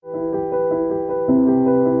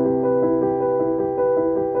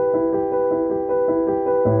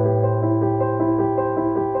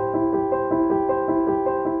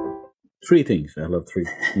Three things. I love three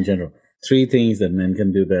in general. Three things that men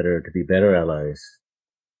can do better to be better allies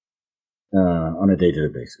on a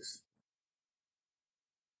day-to-day basis.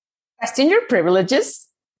 Question your privileges.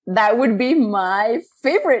 That would be my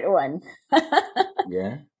favorite one.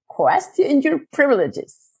 Yeah. Question your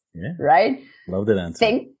privileges. Yeah. Right? Love that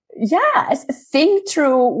answer. Think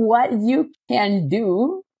through what you can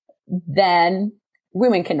do that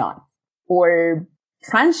women cannot, or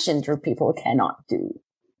transgender people cannot do,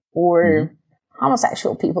 or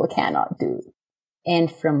homosexual people cannot do.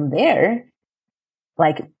 And from there,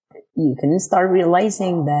 like, you can start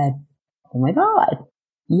realizing that, oh my God,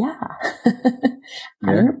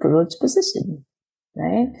 I'm in a privileged position,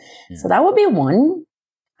 right? Yeah. So that would be one.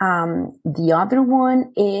 The other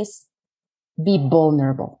one is be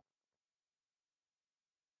vulnerable.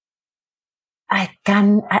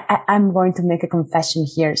 I'm going to make a confession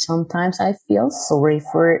here. Sometimes I feel sorry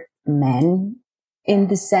for men in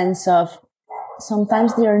the sense of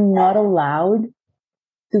sometimes they are not allowed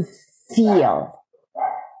to feel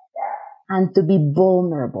and to be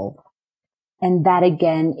vulnerable. And that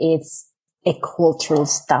again, it's a cultural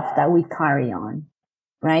stuff that we carry on,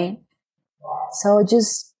 right? So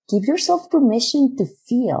just give yourself permission to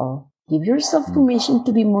feel. Give yourself permission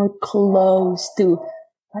to be more close to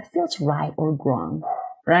what feels right or wrong,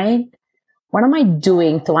 right? What am I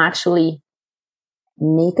doing to actually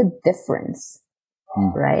make a difference,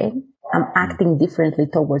 right? I'm acting differently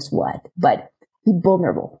towards what? But be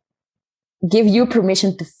vulnerable. Give you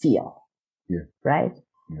permission to feel, right?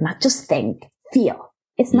 Yeah. Not just think, feel.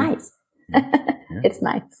 It's nice. It's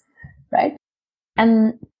nice, right?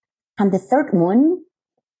 And the third one,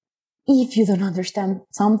 if you don't understand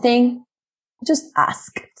something, just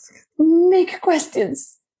ask. Make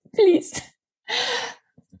questions, please.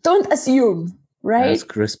 Don't assume, right?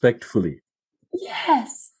 Ask respectfully.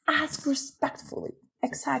 Yes, ask respectfully.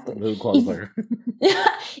 Exactly. Little qualifier.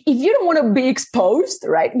 If you don't want to be exposed,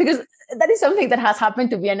 right? Because that is something that has happened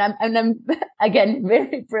to me, and I'm again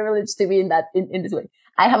very privileged to be in this way.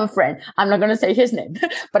 I have a friend. I'm not going to say his name,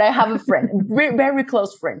 but I have a friend, very, very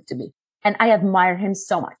close friend to me, and I admire him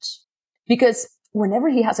so much because whenever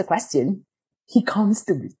he has a question, he comes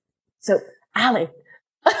to me. So, Ale,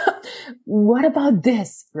 what about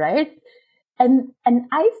this, right? And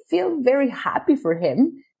I feel very happy for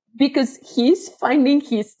him because he's finding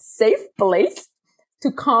his safe place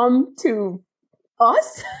to come to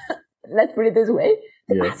us, let's put it this way,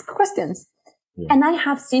 to ask questions. Yeah. And I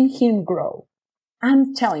have seen him grow.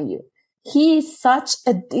 I'm telling you, he is such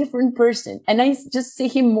a different person. And I just see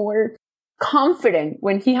him more confident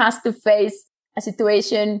when he has to face a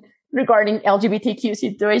situation regarding LGBTQ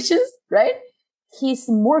situations, right? He's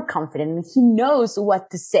more confident. He knows what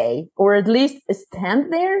to say, or at least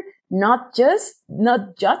stand there, not judge,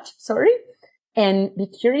 and be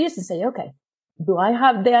curious and say, okay, do I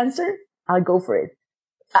have the answer? I'll go for it.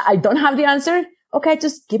 I don't have the answer. Okay,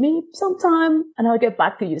 just give me some time and I'll get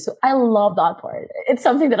back to you. So I love that part. It's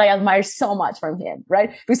something that I admire so much from him,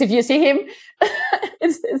 right? Because if you see him,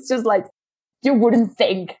 it's just like, you wouldn't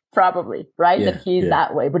think probably, right? That he's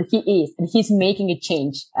that way, but he is, and he's making a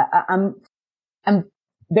change. I'm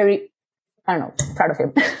very, proud of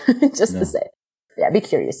him, just to say. Yeah, be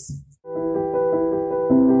curious.